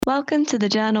Welcome to the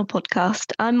Journal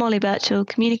podcast. I'm Molly Birchall,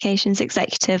 Communications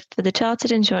Executive for the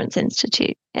Chartered Insurance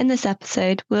Institute. In this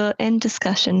episode, we're in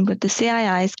discussion with the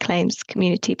CII's Claims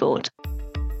Community Board.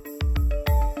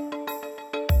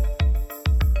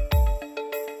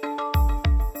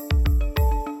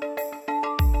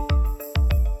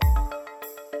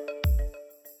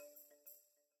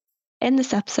 In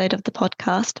this episode of the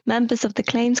podcast, members of the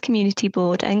Claims Community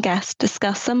Board and guests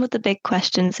discuss some of the big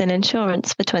questions in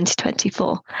insurance for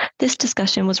 2024. This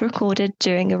discussion was recorded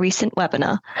during a recent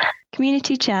webinar.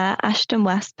 Community Chair Ashton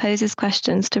West poses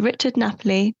questions to Richard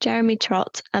Napoli, Jeremy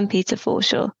Trott and Peter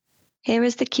Forshaw. Here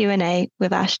is the Q&A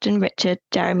with Ashton, Richard,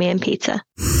 Jeremy and Peter.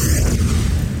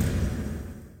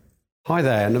 Hi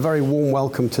there, and a very warm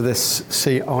welcome to this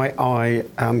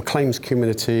CII Claims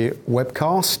Community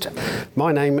webcast.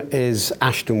 My name is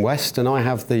Ashton West, and I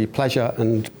have the pleasure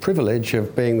and privilege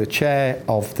of being the chair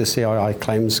of the CII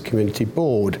Claims Community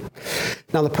Board.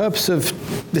 Now, the purpose of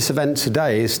this event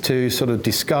today is to sort of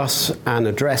discuss and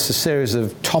address a series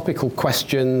of topical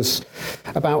questions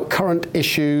about current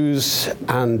issues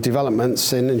and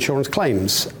developments in insurance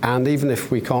claims. And even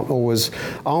if we can't always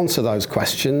answer those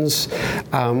questions,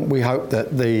 we hope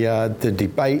that the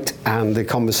debate and the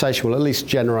conversation will at least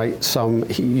generate some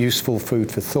useful food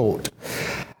for thought.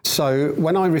 So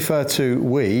when I refer to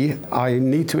we, I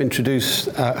need to introduce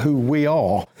who we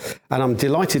are. And I'm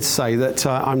delighted to say that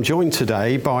I'm joined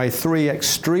today by three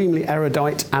extremely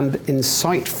erudite and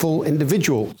insightful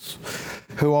individuals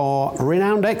who are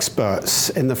renowned experts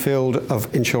in the field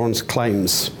of insurance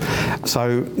claims.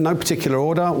 So, no particular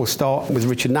order, we'll start with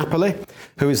Richard Napoli,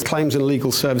 who is Claims and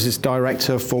Legal Services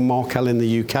Director for Markel in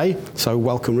the UK. So,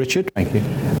 welcome, Richard. Thank you.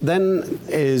 Then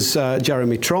is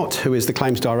Jeremy Trott, who is the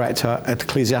Claims Director at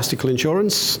Ecclesiastical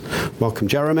Insurance. Welcome,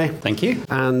 Jeremy. Thank you.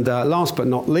 And last but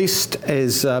not least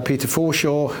is Peter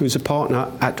Forshaw, who's a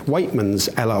partner at Waitmans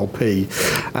LLP.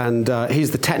 And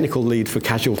he's the technical lead for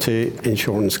casualty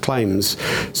insurance claims.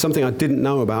 Something I didn't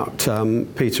know about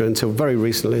Peter until very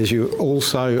recently is you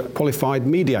also qualified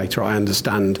mediator, I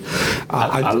understand.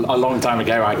 A long time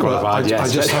ago I qualified, yes.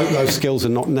 I just hope those skills are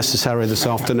not necessary this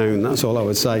afternoon, that's all I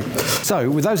would say. So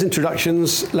with those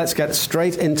introductions, let's get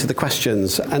straight into the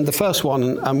questions. And the first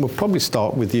one, and we'll probably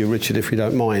start with you, Richard, if you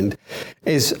don't mind,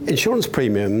 is insurance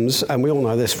premiums, and we all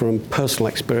know this from personal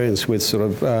experience with sort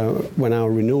of when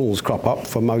our renewals crop up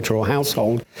for motor or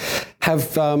household,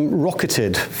 have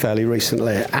rocketed fairly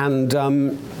recently. And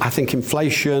I think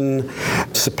inflation,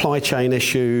 supply chain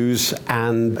issues,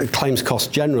 and claims costs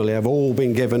generally have all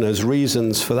been given as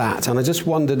reasons for that. And I just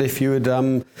wondered if you would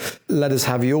let us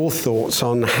have your thoughts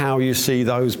on how you see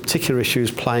those particular issues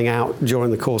playing out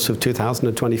during the course of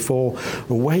 2024,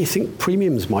 and where you think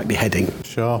premiums might be heading.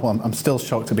 Sure. Well, I'm still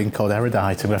shocked at being called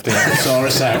erudite, and we have to get the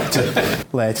thesaurus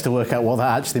out later to work out what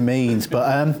that actually means.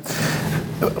 But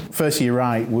firstly, you're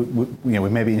right. We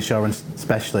may be insurance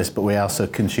specialists, but we're also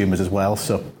consumers as well.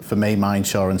 So for me, my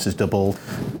insurance has doubled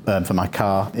for my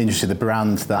car. Interestingly, the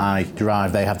brand that I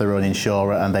drive, they have their own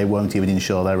insurer, and they won't even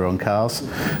insure their own cars,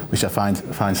 which I find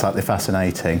slightly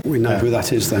fascinating. We know who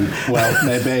that is then. Well,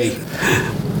 maybe.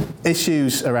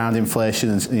 Issues around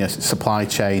inflation and supply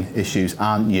chain issues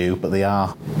aren't new, but they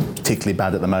are particularly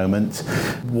bad at the moment.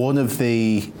 One of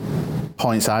the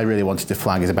points I really wanted to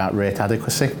flag is about rate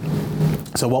adequacy.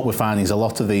 So what we're finding is a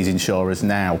lot of these insurers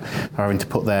now are having to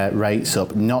put their rates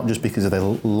up, not just because of the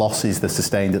losses they're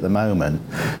sustained at the moment,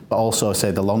 but also,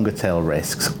 say, the longer tail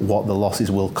risks, what the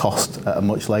losses will cost at a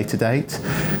much later date.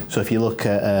 So if you look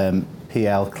at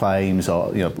PL claims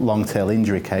or long tail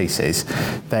injury cases,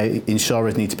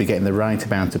 insurers need to be getting the right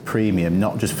amount of premium,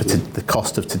 not just for the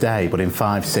cost of today, but in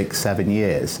 5, 6, 7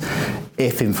 years.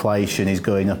 If inflation is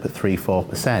going up at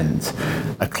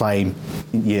 3-4%, a claim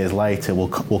years later will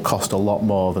cost a lot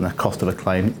more than the cost of a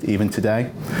claim even today.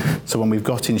 So when we've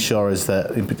got insurers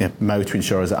motor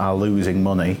insurers that are losing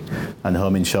money, and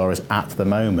home insurers at the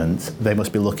moment, they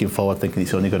must be looking forward thinking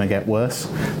it's only going to get worse.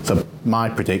 So my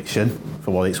prediction,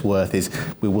 for what it's worth, is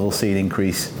we will see an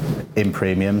increase in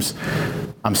premiums.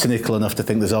 I'm cynical enough to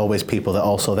think there's always people that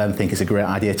also then think it's a great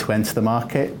idea to enter the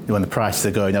market. When the prices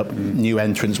are going up, new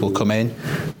entrants will come in,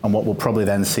 and what we'll probably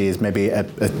then see is maybe a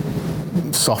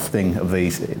softening of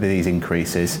these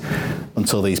increases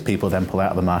until these people then pull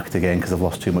out of the market again because they've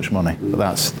lost too much money.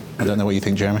 But I don't know what you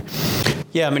think, Jeremy.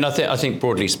 Yeah, I mean, I think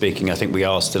broadly speaking, I think we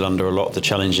are still under a lot of the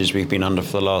challenges we've been under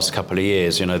for the last couple of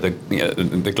years.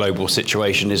 The global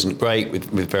situation isn't great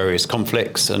with various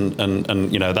conflicts, and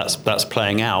that's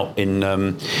playing out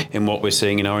in what we're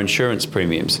seeing in our insurance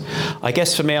premiums. I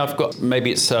guess for me, I've got,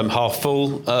 maybe it's half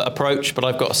full approach, but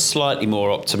I've got a slightly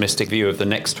more optimistic view of the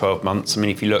next 12 months. I mean,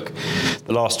 if you look,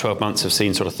 the last 12 months have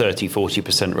seen sort of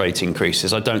 30-40% rate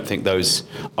increases. I don't think those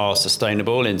are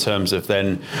sustainable in terms of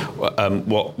then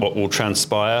what will transpire,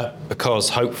 because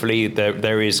hopefully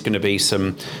there is going to be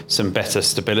some better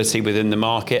stability within the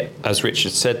market. As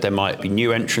Richard said, there might be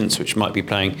new entrants which might be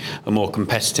playing a more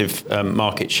competitive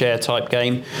market share type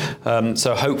game.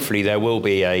 So hopefully there will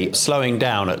be a slowing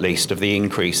down at least of the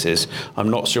increases. I'm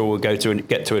not sure we'll get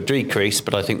to a decrease,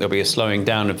 but I think there'll be a slowing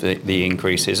down of the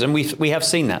increases. And we have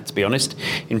seen that, to be honest,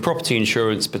 in property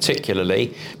insurance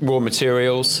particularly. Raw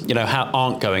materials,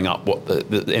 aren't going up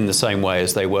in the same way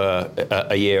as they were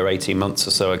a year, 18 months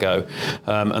or so ago,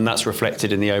 and that's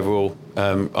reflected in the overall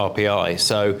RPI.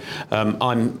 So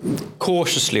I'm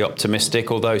cautiously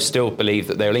optimistic, although still believe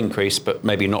that they'll increase, but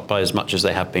maybe not by as much as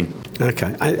they have been.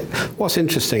 Okay. What's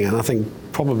interesting, and I think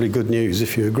probably good news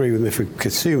if you agree with me for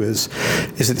consumers,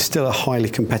 is that it's still a highly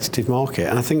competitive market.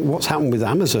 And I think what's happened with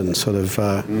Amazon sort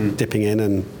of dipping in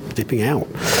and dipping out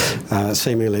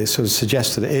seemingly sort of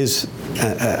suggests that it is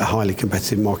a highly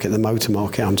competitive market, the motor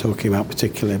market I'm talking about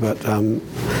particularly, but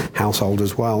household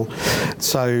as well.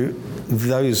 So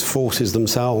those forces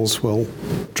themselves will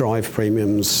drive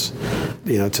premiums,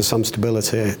 to some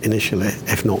stability initially,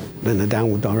 if not in a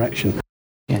downward direction.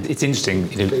 Yeah, it's interesting,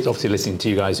 obviously listening to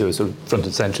you guys who are sort of front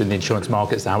and centre in the insurance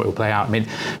markets, how it will play out. I mean,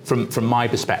 from my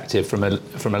perspective, from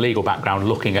a legal background,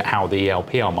 looking at how the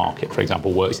ELPR market, for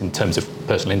example, works in terms of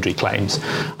personal injury claims,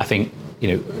 I think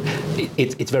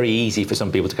it's very easy for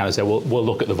some people to kind of say, well,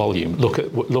 look at the volume, look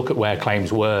at where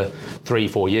claims were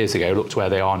 3-4 years ago, look to where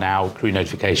they are now, crew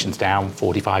notifications down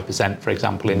 45%, for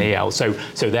example, in EL. So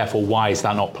therefore, why is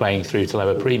that not playing through to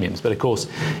lower premiums? But of course,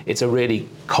 it's a really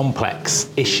complex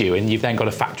issue, and you've then got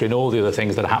to factor in all the other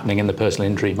things that are happening in the personal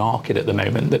injury market at the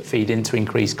moment that feed into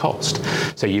increased cost.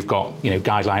 So you've got,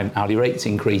 guideline hourly rates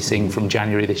increasing from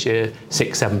January this year,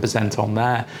 6-7% on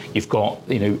there. You've got,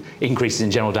 increases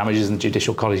in general damages and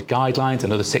Judicial College guidelines,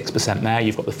 another 6% there.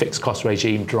 You've got the fixed cost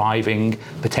regime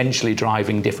potentially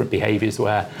driving different behaviours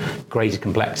where greater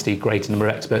complexity, greater number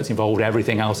of experts involved,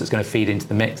 everything else that's going to feed into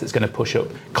the mix, that's going to push up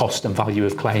cost and value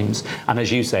of claims. And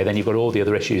as you say, then you've got all the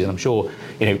other issues, and I'm sure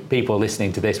people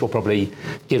listening to this will probably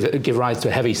give rise to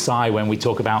a heavy sigh when we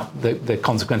talk about the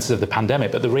consequences of the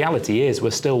pandemic. But the reality is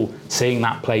we're still seeing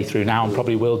that play through now, and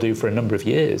probably will do for a number of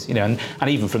years. And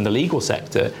even from the legal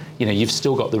sector, you've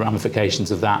still got the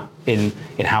ramifications of that in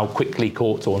how quickly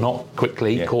courts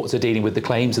are dealing with the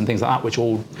claims and things like that, which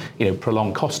all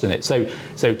prolong cost in it. So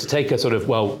to take a sort of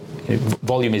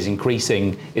volume is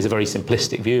increasing is a very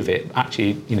simplistic view of it.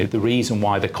 Actually, the reason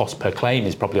why the cost per claim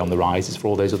is probably on the rise is for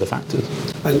all those other factors.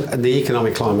 And the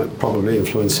economic climate probably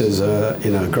influences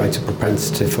a greater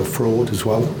propensity for fraud as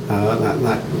well.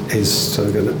 That is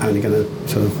sort of only going to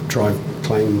sort of drive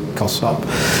claim costs up,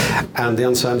 and the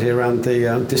uncertainty around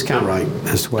the discount rate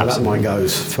as to where Absolutely. That money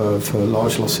goes for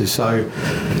large losses. So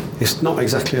it's not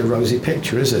exactly a rosy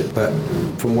picture, is it? But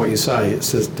from what you say,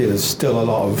 there's still a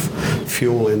lot of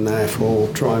fuel in there for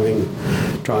driving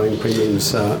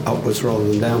premiums upwards rather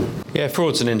than down. Yeah,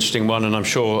 fraud's an interesting one, and I'm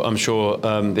sure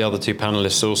the other two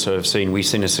panellists also have seen. We've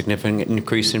seen a significant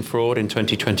increase in fraud in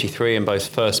 2023 in both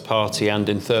first-party and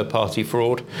in third-party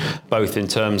fraud, both in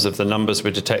terms of the numbers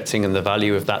we're detecting and the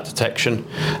value of that detection.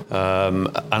 And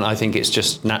I think it's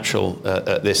just natural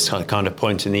at this kind of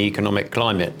point in the economic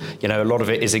climate. A lot of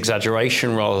it is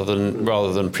exaggeration rather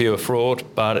than pure fraud,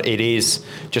 but it is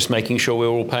just making sure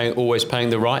we're always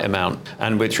paying the right amount,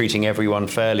 and we're treating everyone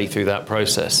fairly through that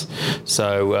process.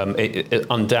 So it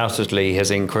undoubtedly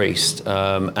has increased,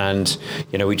 and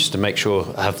we just to make sure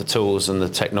have the tools and the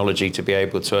technology to be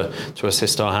able to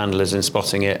assist our handlers in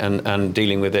spotting it and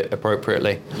dealing with it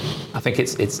appropriately. I think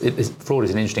fraud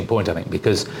is an interesting point, I think,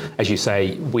 because as you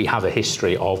say, we have a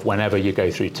history of whenever you go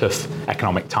through tough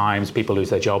economic times, people lose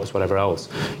their jobs, whatever else,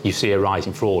 you see a rise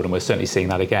in fraud, and we're certainly seeing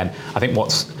that again. I think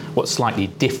what's slightly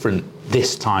different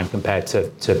this time compared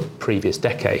to previous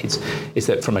decades is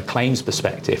that from a claims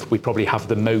perspective, we probably have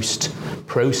the most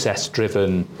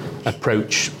process-driven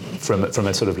approach from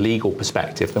a sort of legal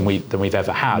perspective than we've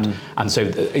ever had. And so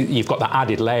you've got that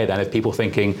added layer then of people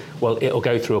thinking, well, it'll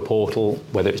go through a portal,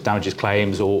 whether it's damages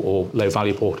claims or low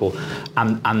value portal,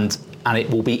 and it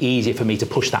will be easier for me to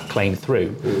push that claim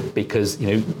through because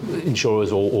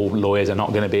insurers or lawyers are not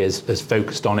going to be as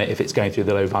focused on it. If it's going through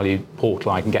the low value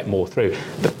portal, I can get more through.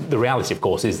 But the reality, of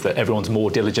course, is that everyone's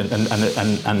more diligent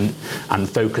and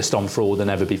focused on fraud than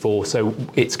ever before. So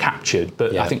it's captured,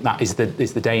 but I think that is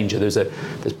the danger.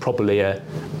 There's probably a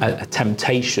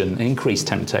temptation, an increased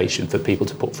temptation for people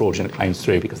to put fraudulent claims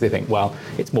through because they think, well,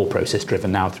 it's more process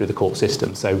driven now through the court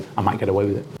system, so I might get away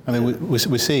with it. I mean,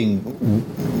 we're seeing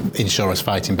insurers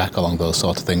fighting back along those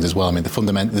sort of things as well. I mean,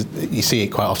 you see it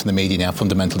quite often in the media now,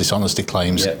 fundamental dishonesty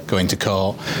claims going to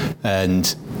court,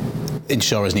 and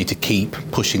insurers need to keep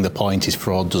pushing the point is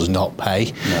fraud does not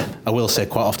pay. No. I will say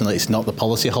quite often that it's not the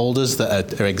policyholders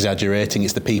that are exaggerating,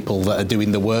 it's the people that are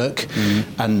doing the work,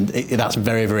 and that's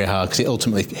very, very hard because it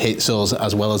ultimately hits us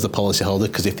as well as the policyholder,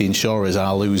 because if the insurers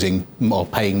are losing more,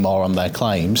 paying more on their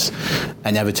claims,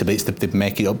 inevitably they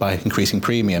make it up by increasing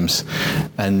premiums,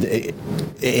 and it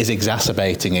is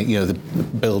exacerbating it. The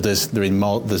builders,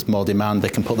 there's more demand, they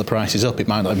can put the prices up. It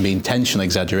might not be intentional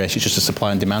exaggeration, it's just a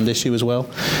supply and demand issue as well.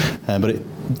 But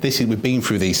we've been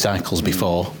through these cycles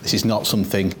before. This is not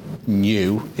something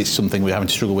new. It's something we're having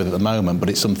to struggle with at the moment, but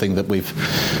it's something that we've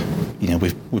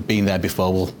been there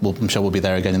before. I'm sure we'll be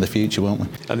there again in the future, won't we?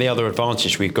 And the other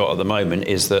advantage we've got at the moment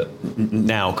is that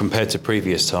now, compared to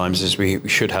previous times, is we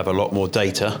should have a lot more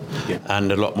data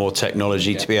and a lot more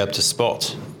technology to be able to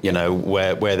spot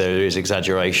where there is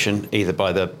exaggeration, either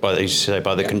by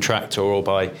the contractor or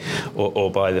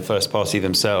by the first party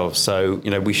themselves. So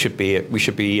we should be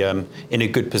in a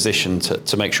good position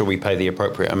to make sure we pay the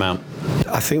appropriate amount.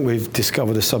 I think we've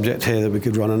discovered a subject here that we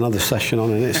could run another session on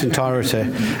in its entirety,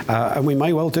 and we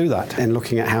may well do that in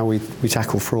looking at how we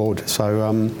tackle fraud.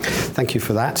 So thank you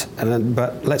for that.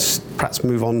 But let's perhaps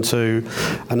move on to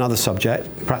another subject,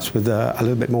 perhaps with a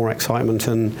little bit more excitement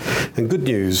and good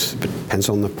news. Depends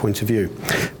on the point of view.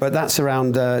 But that's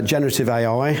around generative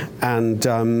AI, and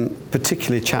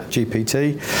particularly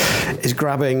ChatGPT is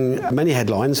grabbing many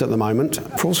headlines at the moment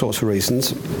for all sorts of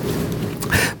reasons.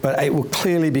 But it will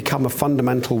clearly become a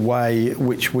fundamental way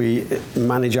which we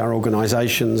manage our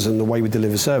organisations, and the way we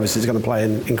deliver services is going to play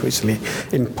an increasingly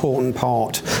important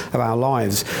part of our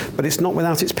lives. But it's not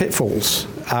without its pitfalls.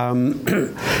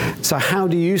 So how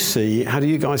do you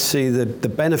guys see the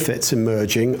benefits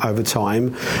emerging over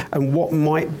time, and what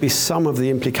might be some of the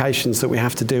implications that we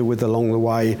have to deal with along the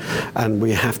way, and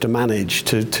we have to manage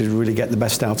to really get the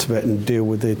best out of it and deal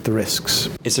with the risks?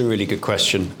 It's a really good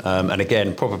question. And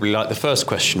again, probably like the first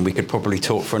question, we could probably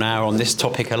talk for an hour on this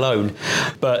topic alone,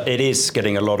 but it is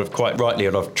getting quite rightly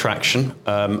a lot of traction.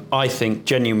 I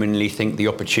genuinely think the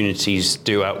opportunities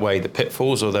do outweigh the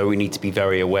pitfalls, although we need to be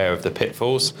very aware of the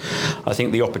pitfalls. I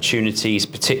think the opportunities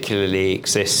particularly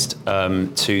exist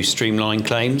to streamline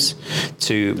claims,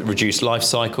 to reduce life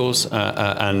cycles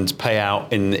and pay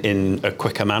out in a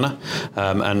quicker manner,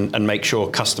 and make sure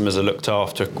customers are looked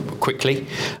after quickly,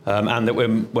 and that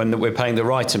we're paying the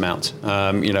right amount.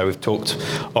 We've talked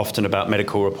often about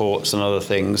medical reports and other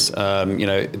things.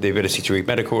 The ability to read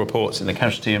medical reports in the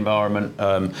casualty environment,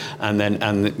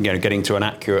 and getting to an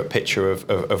accurate picture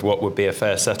of what would be a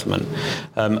fair settlement.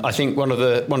 I think one of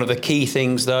the key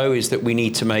things, though, is that we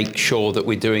need to make sure that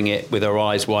we're doing it with our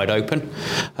eyes wide open.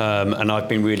 And I've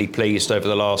been really pleased over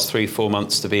the last 3-4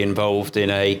 months to be involved in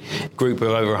a group of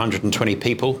over 120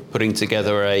 people putting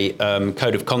together a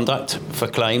code of conduct for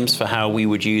claims, for how we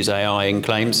would use AI in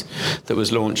claims, that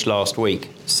was launched last week.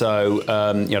 So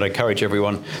I encourage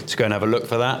everyone to go and have a look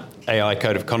for that. AI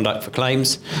Code of Conduct for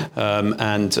Claims,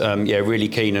 really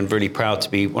keen and really proud to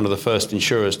be one of the first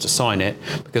insurers to sign it,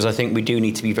 because I think we do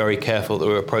need to be very careful that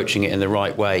we're approaching it in the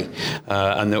right way,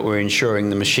 and that we're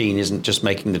ensuring the machine isn't just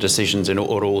making the decisions at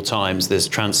all times. There's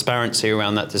transparency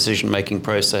around that decision-making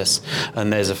process,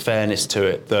 and there's a fairness to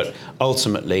it that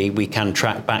ultimately we can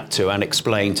track back to and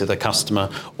explain to the customer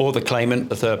or the claimant,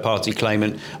 the third-party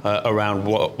claimant, around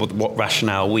what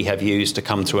rationale we have used to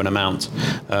come to an amount.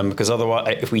 Because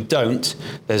otherwise, if we don't,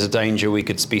 there's a danger we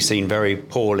could be seen very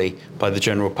poorly by the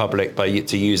general public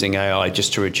to using AI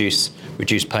just to reduce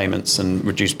payments and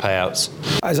reduce payouts.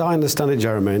 As I understand it,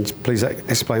 Jeremy, and please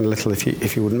explain a little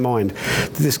if you wouldn't mind,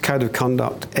 this code of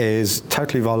conduct is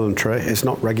totally voluntary, it's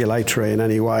not regulatory in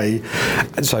any way,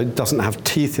 and so it doesn't have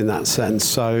teeth in that sense.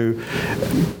 So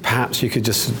perhaps you could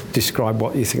just describe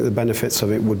what you think the benefits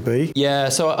of it would be. Yeah,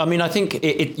 so I mean, I think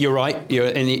you're right.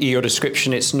 In your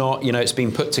description, it's not, it's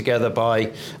been put together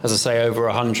by, as I say, over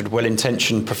 100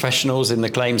 well-intentioned professionals in the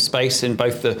claims space, in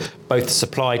both the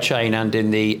supply chain and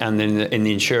in the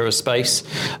insurer space.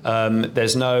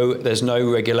 There's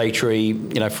no regulatory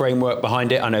framework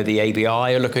behind it. I know the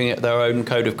ABI are looking at their own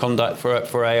code of conduct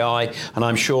for AI, and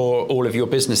I'm sure all of your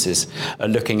businesses are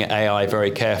looking at AI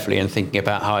very carefully and thinking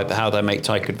about how they may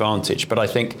take advantage. But I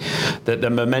think that the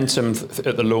momentum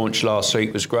at the launch last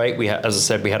week was great. We had, as I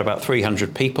said, we had about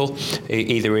 300 people,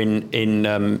 either in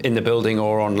the building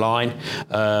or online.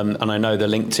 And I know the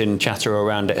LinkedIn chatter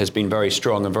around it has been very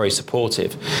strong and very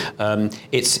supportive.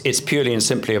 It's purely and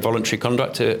simply a voluntary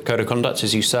code of conduct,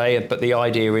 as you say. But the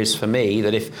idea is, for me,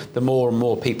 that if the more and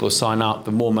more people sign up,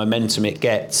 the more momentum it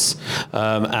gets,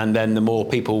 and then the more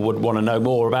people would want to know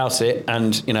more about it.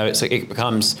 And it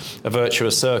becomes a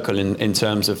virtuous circle in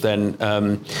terms of then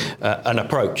an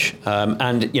approach.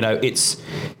 And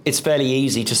it's fairly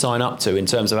easy to sign up to, in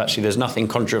terms of actually there's nothing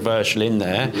controversial in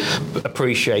there, but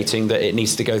appreciating that it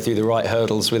needs to go through the right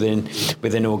hurdles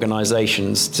within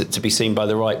organisations to be seen by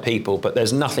the right people. But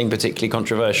there's nothing particularly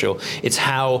controversial. It's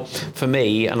how, for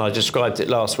me, and I described it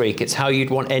last week, it's how you'd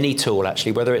want any tool,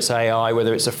 actually, whether it's AI,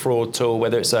 whether it's a fraud tool,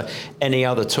 whether it's any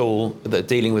other tool that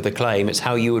dealing with a claim. It's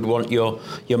how you would want your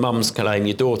mum's claim,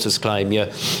 your daughter's claim, your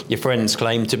friend's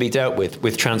claim to be dealt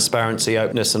with transparency,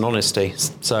 openness and honesty.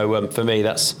 So for me,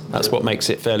 that's what makes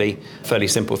it fairly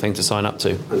simple thing to sign up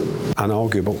to.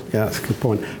 Unarguable. Yeah, that's a good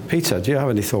point. Peter, do you have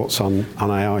any thoughts on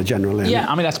AI generally? Yeah,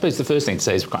 I mean, I suppose the first thing to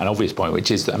say is quite an obvious point,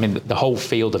 which is that, I mean, the whole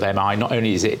field of MI, not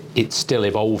only is it's still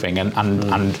evolving,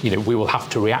 and we will have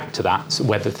to react to that,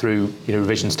 whether through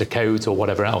revisions to codes or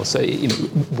whatever else. So,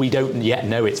 we don't yet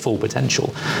know its full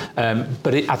potential,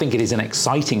 but I think it is an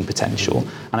exciting potential.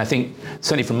 And I think,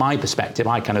 certainly from my perspective,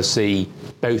 I kind of see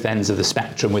both ends of the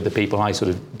spectrum with the people I sort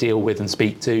of deal with and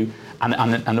speak to,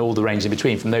 and all the range in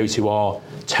between, from those who are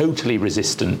totally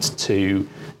resistant to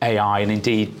AI and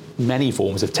indeed many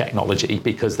forms of technology,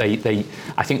 because I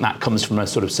think that comes from a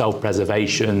sort of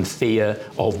self-preservation, fear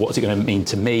of what's it going to mean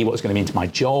to me, what's it going to mean to my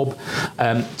job,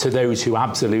 to those who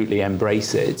absolutely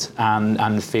embrace it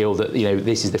and feel that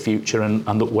this is the future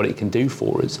and look what it can do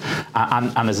for us.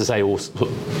 And as I say, all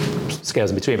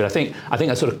scales in between. But I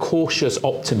think a sort of cautious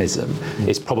optimism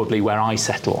is probably where I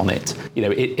settle on it.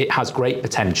 It has great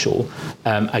potential.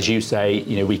 As you say,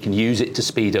 we can use it to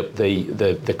speed up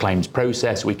the claims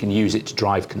process. We can use it to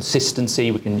drive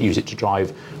consistency. We can use it to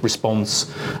drive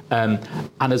response. And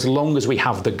as long as we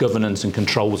have the governance and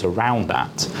controls around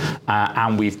that,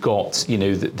 and we've got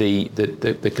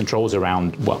the controls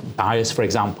around bias, for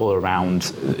example,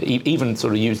 around even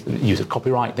sort of use of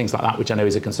copyright, things like that, which I know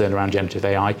is a concern around generative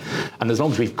AI. And as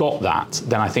long as we've got that,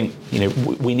 then I think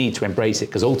we need to embrace it,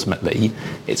 because ultimately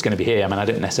it's going to be here. I mean, I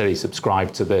don't necessarily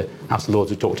subscribe to the House of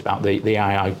Lords who talked about the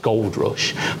AI gold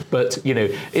rush, but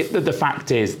the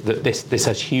fact is that this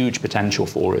has huge potential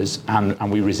for us,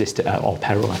 and we resist it at our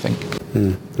peril, I think.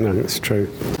 No, that's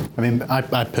true. I mean,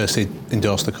 I personally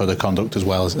endorse the code of conduct as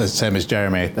well, same as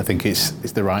Jeremy. I think it's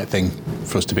the right thing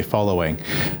for us to be following.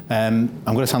 I'm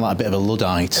going to sound like a bit of a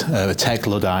Luddite, a tech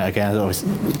Luddite again.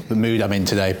 The mood I'm in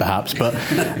today, perhaps, but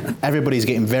everybody's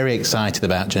getting very excited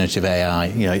about generative AI.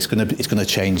 It's going to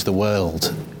change the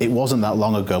world. It wasn't that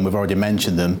long ago, and we've already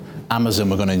mentioned them. Amazon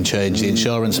were going to change the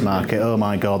insurance market. Oh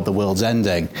my God, the world's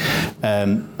ending.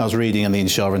 I was reading in the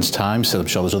Insurance Times, so I'm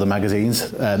sure there's other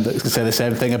magazines that say the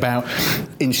same thing about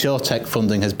insurtech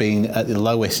funding has been at the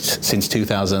lowest since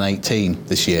 2018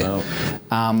 this year. Wow.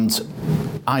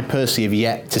 And I personally have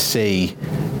yet to see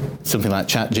something like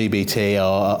ChatGPT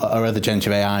or other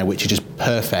generative AI, which is just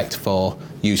perfect for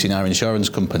use in our insurance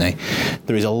company.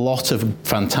 There is a lot of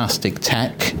fantastic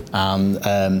tech and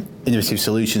innovative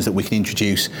solutions that we can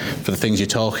introduce for the things you're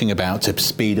talking about, to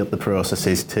speed up the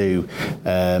processes, to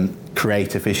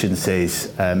create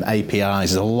efficiencies, APIs.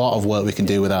 There's a lot of work we can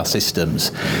do with our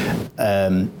systems.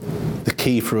 The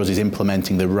key for us is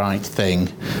implementing the right thing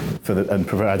and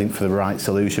providing for the right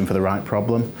solution for the right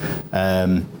problem.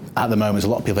 At the moment, there's a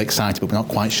lot of people excited, but we're not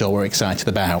quite sure what we're excited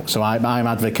about. So I'm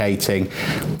advocating,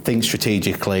 think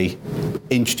strategically,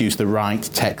 introduce the right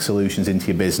tech solutions into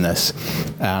your business.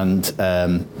 And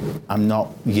I'm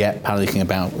not yet panicking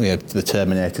about the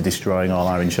Terminator destroying all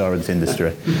our insurance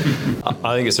industry.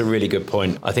 I think it's a really good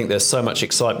point. I think there's so much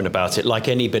excitement about it. Like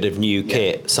any bit of new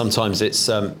kit, sometimes it's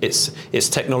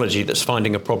technology that's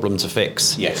finding a problem to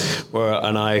fix. Yes.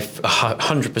 And I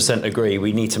 100% agree.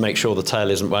 We need to make sure the tail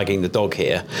isn't wagging the dog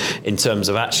here, in terms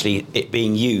of actually it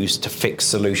being used to fix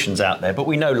solutions out there. But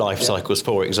we know life cycles,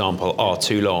 for example, are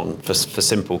too long for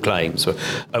simple claims,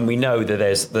 and we know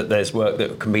that there's work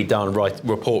that can be done,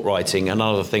 report writing and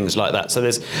other things like that. So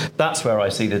that's where I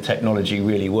see the technology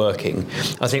really working.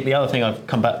 I think the other thing, I've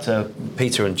come back to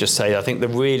Peter and just say, I think the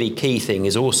really key thing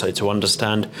is also to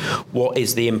understand what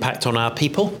is the impact on our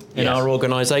people in our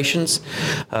organisations.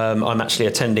 I'm actually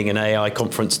attending an AI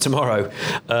conference tomorrow,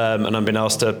 and I've been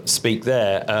asked to speak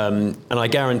there. And I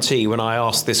guarantee when I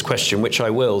ask this question, which I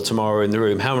will tomorrow in the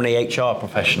room, how many HR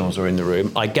professionals are in the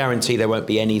room, I guarantee there won't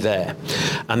be any there.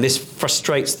 And this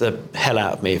frustrates the hell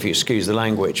out of me, if you excuse the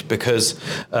language, because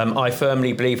I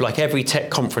firmly believe, like every tech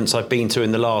conference I've been to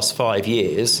in the last 5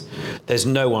 years, there's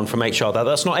no one from HR there.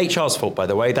 That's not HR's fault, by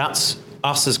the way. That's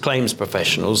us as claims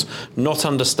professionals not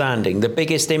understanding the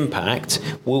biggest impact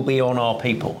will be on our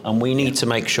people, and we need to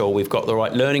make sure we've got the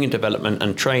right learning and development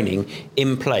and training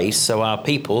in place so our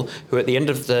people, who at the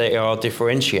end of the day are our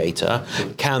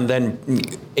differentiator, can then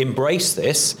embrace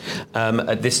this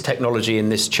technology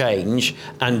and this change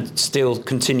and still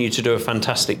continue to do a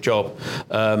fantastic job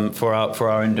for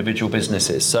our individual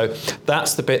businesses. So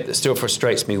that's the bit that still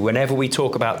frustrates me. Whenever we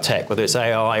talk about tech, whether it's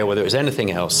AI or whether it's anything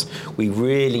else, we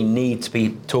really need to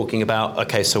be talking about,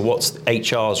 okay, so what's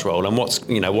HR's role and what's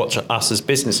us as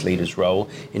business leaders' role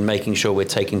in making sure we're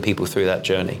taking people through that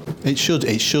journey. It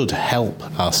should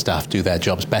help our staff do their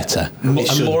jobs better. And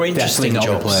more interesting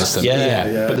jobs.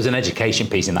 Yeah. But there's an education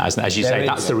piece in that, isn't there? As you say,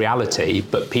 that's the reality,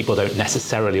 but people don't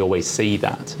necessarily always see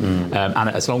that. And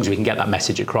as long as we can get that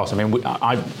message across, I mean, in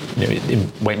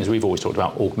Waitmans, we've always talked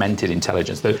about augmented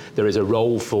intelligence. There is a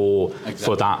role for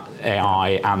that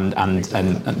AI and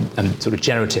sort of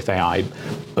generative AI,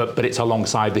 but it's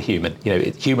alongside the human.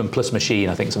 Human plus machine.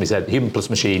 I think somebody said human plus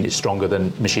machine is stronger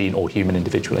than machine or human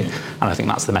individually, and I think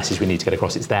that's the message we need to get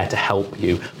across. It's there to help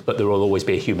you, but there will always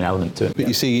be a human element to it. But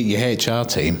you see, your HR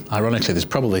team, ironically, there's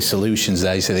probably solutions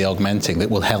there, you say the augmenting, that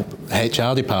will help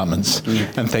HR departments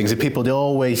and things. That people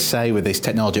always say with this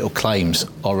technology or claims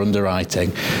or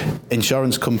underwriting,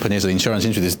 insurance companies or the insurance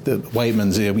industry, the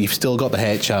Waitmans, you've still got the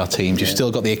HR teams, you've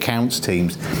still got the accounts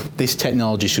teams. This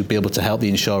technology should be able to help the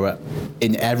insurer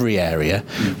in every area,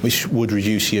 which would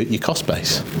reduce your cost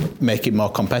base, make it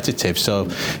more competitive. So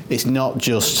it's not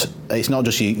just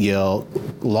your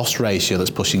loss ratio that's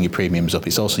pushing your premiums up,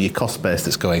 it's also your cost base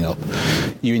that's going up.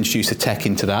 You introduce the tech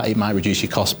into that, it might reduce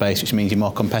your cost base, which means you're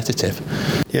more competitive.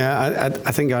 Yeah,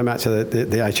 I think going back to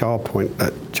the HR point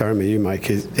that Jeremy you make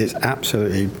is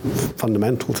absolutely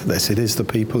fundamental to this. It is the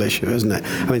people issue, isn't it?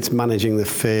 I mean, it's managing the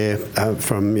fear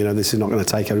from, this is not going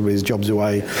to take everybody's jobs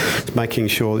away. It's making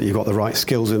sure that you've got the right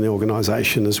skills in the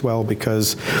organisation as well,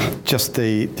 because just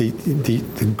the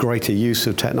greater use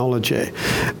of technology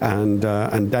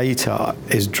and data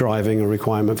is driving a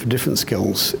requirement for different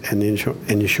skills in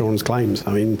insurance claims.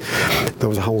 I mean, there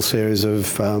was a whole series of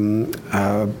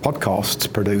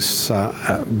podcasts produced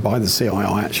by the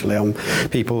CII actually on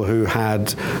people who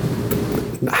had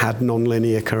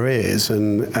non-linear careers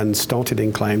and started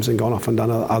in claims and gone off and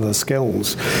done other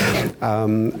skills.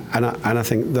 And I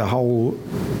think the whole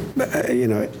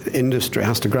industry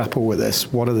has to grapple with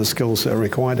this. What are the skills that are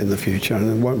required in the future? And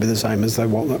it won't be the same as they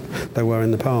were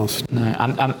in the past. No,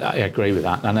 and I agree with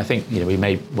that. And I think we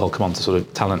may well come on to sort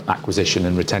of talent acquisition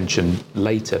and retention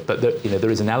later, but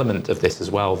there is an element of this as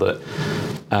well that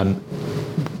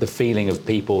the feeling of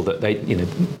people that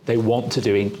they want to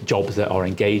do jobs that are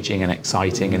engaging and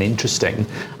exciting and interesting.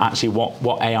 Actually,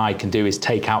 what AI can do is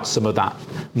take out some of that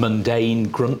mundane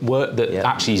grunt work that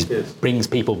actually brings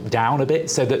people down a bit,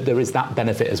 so that there is that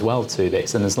benefit as well to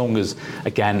this. And as long as,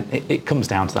 again, it comes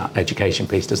down to that education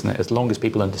piece, doesn't it? As long as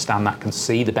people understand that, can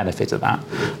see the benefit of that,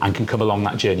 and can come along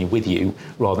that journey with you,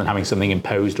 rather than having something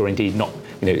imposed or indeed not.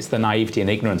 It's the naivety and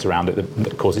ignorance around it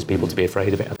that causes people to be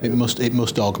afraid of it. It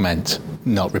must augment,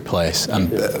 not replace.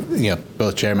 And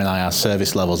both Jeremy and I, our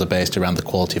service levels are based around the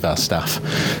quality of our staff,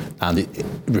 and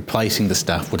replacing the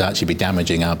staff would actually be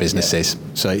damaging our businesses.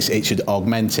 So it should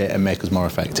augment it and make us more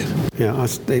effective. Yeah,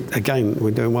 again,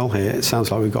 we're doing well here. It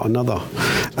sounds like we've got another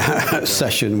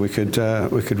session we could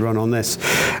run on this.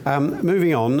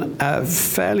 Moving on, a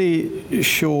fairly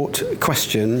short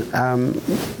question,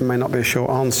 may not be a short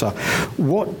answer.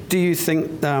 What do you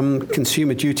think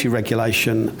consumer duty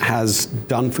regulation has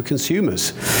done for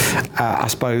consumers? I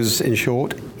suppose, in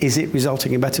short, is it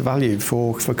resulting in better value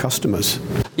for customers?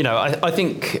 I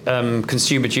think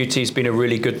consumer duty has been a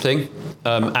really good thing,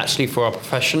 actually, for our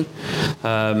profession.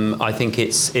 I think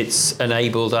it's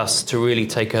enabled us to really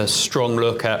take a strong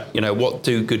look at, what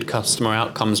do good customer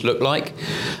outcomes look like,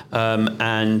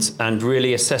 and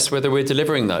really assess whether we're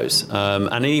delivering those.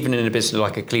 And even in a business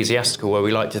like Ecclesiastical, where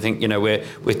we like to think,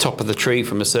 we're top of the tree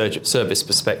from a service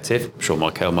perspective. I'm sure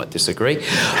Michael might disagree,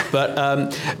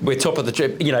 but we're top of the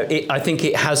tree. I think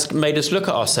it has has made us look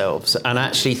at ourselves and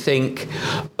actually think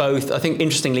both, I think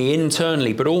interestingly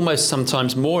internally, but almost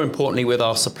sometimes more importantly with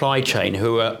our supply chain,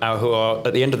 who are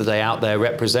at the end of the day out there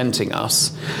representing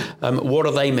us. What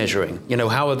are they measuring?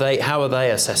 How are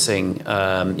they assessing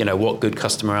what good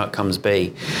customer outcomes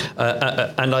be?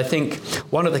 And I think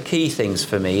one of the key things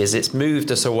for me is it's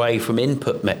moved us away from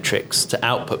input metrics to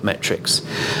output metrics.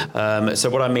 So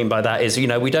what I mean by that is,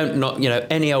 we don't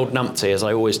any old numpty, as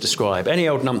I always describe, any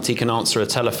old numpty can answer a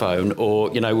telephone or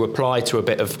reply to a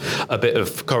bit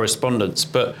of correspondence.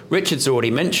 But Richard's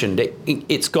already mentioned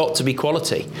it's got to be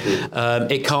quality.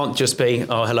 It can't just be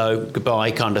hello,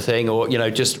 goodbye kind of thing, or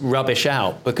just rubbish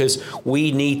out, because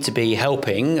we need to be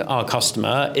helping our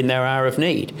customer in their hour of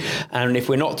need. And if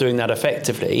we're not doing that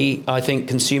effectively, I think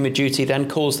Consumer Duty then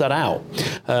calls that out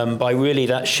by really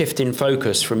that shift in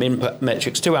focus from input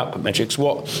metrics to output metrics.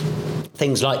 What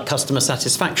things like customer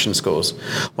satisfaction scores.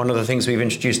 One of the things we've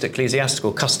introduced at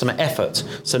Ecclesiastical, customer effort.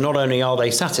 So not only are they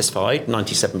satisfied,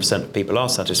 97% of people are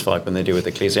satisfied when they deal with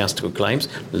Ecclesiastical claims,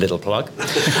 little plug,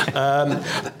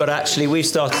 but actually we've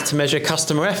started to measure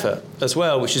customer effort as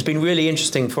well, which has been really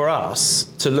interesting for us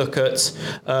to look at.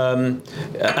 And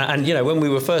when we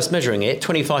were first measuring it,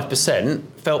 25%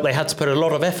 felt they had to put a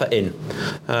lot of effort in.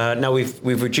 Now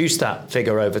we've reduced that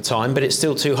figure over time, but it's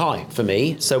still too high for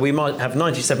me. So we might have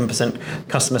 97%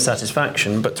 customer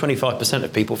satisfaction, but 25%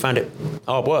 of people found it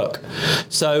hard work.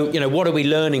 So, what are we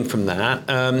learning from that?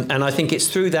 And I think it's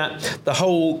through that, the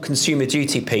whole Consumer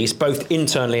Duty piece, both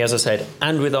internally, as I said,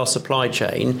 and with our supply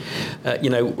chain,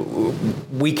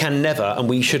 we can never and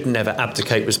we should never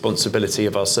abdicate responsibility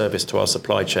of our service to our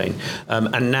supply chain.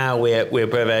 And now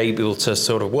we're able to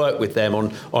sort of work with them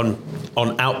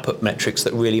on output metrics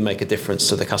that really make a difference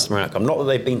to the customer outcome. Not that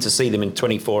they've been to see them in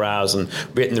 24 hours and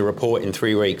written the report in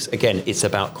 3 weeks. Again, it's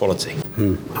about quality.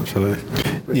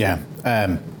 Absolutely. Yeah.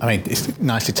 It's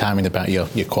nicely timing about your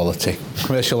quality.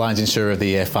 Commercial Lines Insurer of the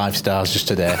Year, 5 stars just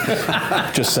today.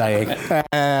 Just saying.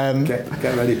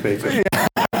 Get ready, Peter.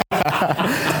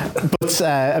 But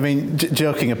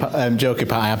joking apart,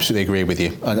 I absolutely agree with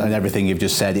you on everything you've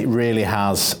just said. It really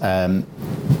has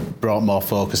brought more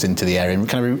focus into the area and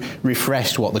kind of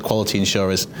refreshed what the quality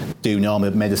insurers do normally,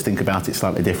 made us think about it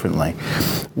slightly differently.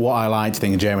 What I like to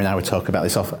think, and Jeremy and I were talking about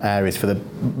this off air, is for the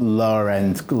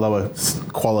lower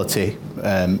quality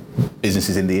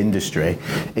businesses in the industry,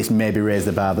 it's maybe raise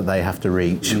the bar that they have to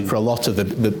reach. For a lot of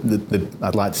the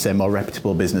I'd like to say more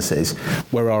reputable businesses,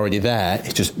 we're already there.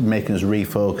 It's just making us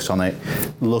refocus on it,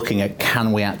 looking at,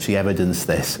 can we actually evidence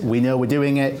this? We know we're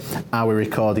doing it. Are we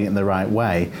recording it in the right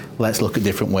way? Let's look at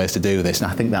different ways to do this. And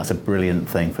I think that's a brilliant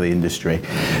thing for the industry.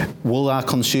 Will our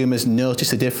consumers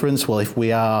notice a difference? Well, if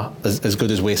we are as good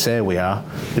as we say we are,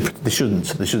 they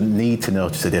shouldn't need to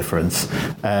notice a difference.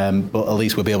 But at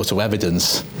least we'll be able to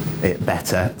evidence it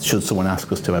better should someone ask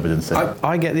us to evidence it.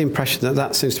 I get the impression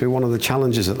that seems to be one of the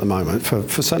challenges at the moment, for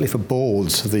certainly for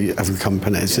boards of the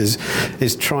companies,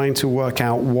 is trying to work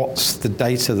out what's the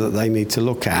data that they need to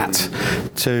look at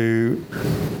to,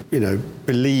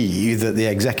 believe that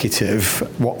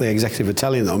what the executive are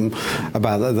telling them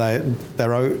about that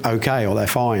they're okay or they're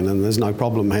fine and there's no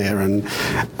problem here, and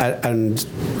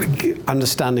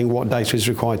understanding what data is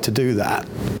required to do that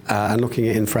and looking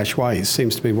at it in fresh ways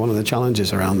seems to be one of the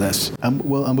challenges around this. And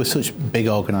with such big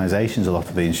organisations, a lot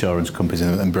of the insurance companies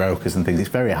and brokers and things, it's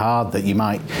very hard that you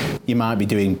might be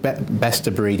doing best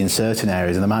of breed in certain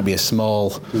areas, and there might be a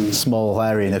small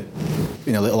area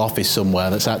in a little office somewhere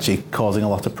that's actually causing a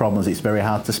lot of problems. It's very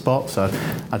hard to spot. So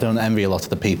I don't envy a lot of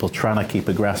the people trying to keep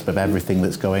a grasp of everything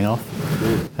that's going off.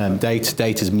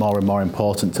 Data is more and more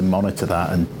important to monitor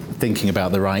that, and thinking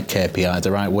about the right KPIs,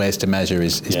 the right ways to measure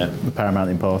is of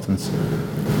paramount importance.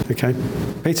 Okay.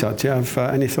 Peter, do you have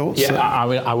any thoughts? Yeah,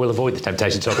 I will avoid the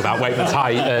temptation to talk about Wakeman's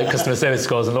high customer service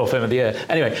scores and Law Firm of the Year.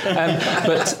 Anyway,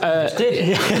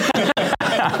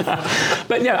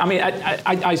 but no,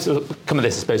 I sort of come at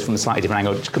this, I suppose, from a slightly different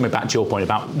angle. Just coming back to your point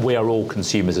about we are all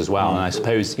consumers as well, and I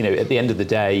suppose at the end of the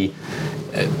day,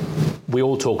 we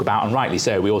all talk about, and rightly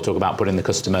so, we all talk about putting the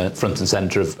customer front and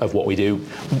centre of what we do.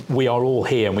 We are all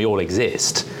here and we all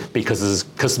exist because there's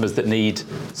customers that need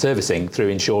servicing through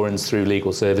insurance, through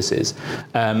legal services,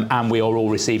 and we are all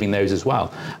receiving those as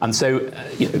well. And so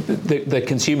the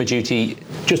Consumer Duty,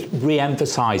 just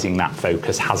re-emphasising that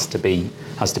focus has to be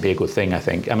a good thing, I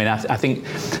think. I think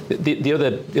the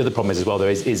other problem is as well, though,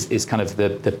 is kind of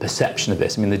the perception of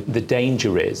this. The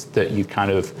danger is that you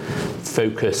kind of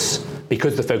focus,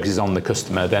 because the focus is on the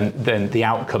customer, then the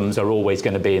outcomes are always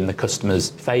going to be in the customer's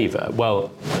favour.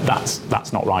 Well,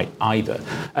 that's not right either.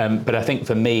 But I think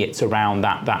for me, it's around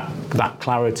that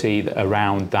clarity,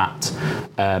 around that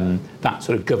that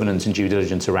sort of governance and due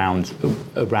diligence around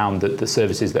the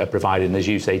services that are provided. And as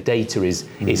you say, data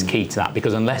is key to that,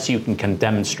 because unless you can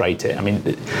demonstrate it, I mean,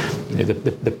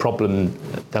 the problem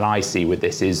that I see with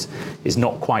this is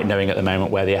not quite knowing at the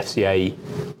moment where the FCA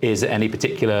is at any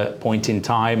particular point in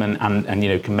time,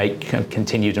 and can make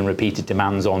continued and repeated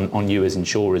demands on you as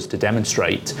insurers to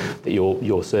demonstrate that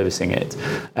you're servicing it,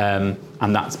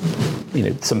 and that's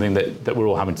something that we're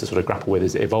all having to sort of grapple with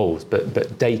as it evolves.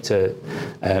 But data,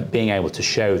 being able to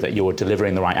show that you're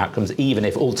delivering the right outcomes, even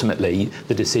if ultimately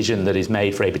the decision that is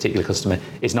made for a particular customer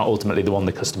is not ultimately the one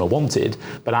the customer wanted,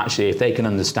 but actually if they can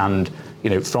understand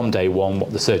from day one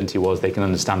what the certainty was, they can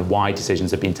understand why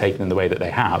decisions have been taken in the way that they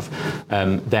have,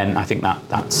 then I think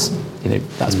that's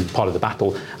part of the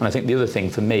battle. And I think the other thing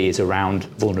for me is around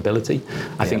vulnerability.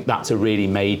 I think that's a really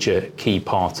major key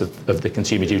part of the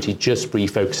Consumer Duty, just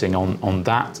refocusing on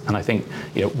that. And I think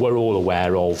we're all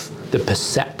aware of the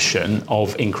perception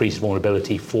of increased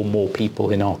vulnerability for more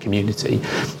people in our community.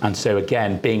 And so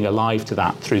again, being alive to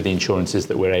that through the insurances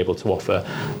that we're able to offer,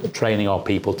 training our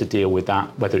people to deal with that,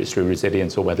 whether it's through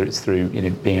resilience or whether it's through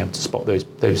being able to spot those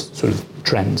sort of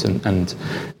trends and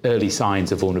early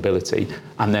signs of vulnerability,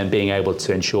 and then being able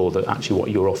to ensure that actually what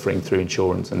you're offering through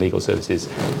insurance and legal services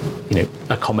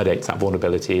accommodates that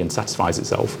vulnerability and satisfies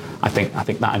itself. I think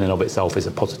that in and of itself is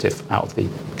a positive out of the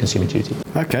Consumer Duty.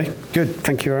 Okay, good.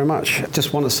 Thank you very much.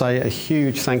 Just want to say a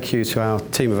huge thank you to our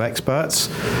team of experts,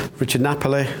 Richard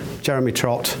Napoli, Jeremy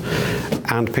Trott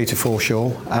and Peter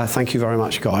Forshaw. Thank you very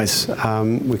much, guys.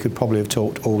 We could probably have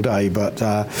talked all day, but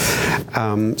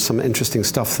some interesting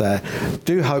stuff there.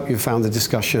 Do hope you found the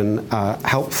discussion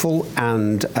helpful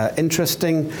and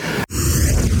interesting.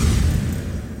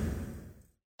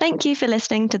 Thank you for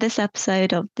listening to this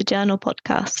episode of The Journal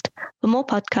podcast. For more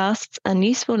podcasts and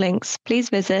useful links, please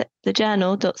visit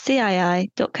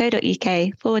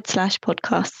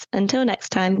thejournal.cii.co.uk/podcasts. Until next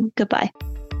time, goodbye.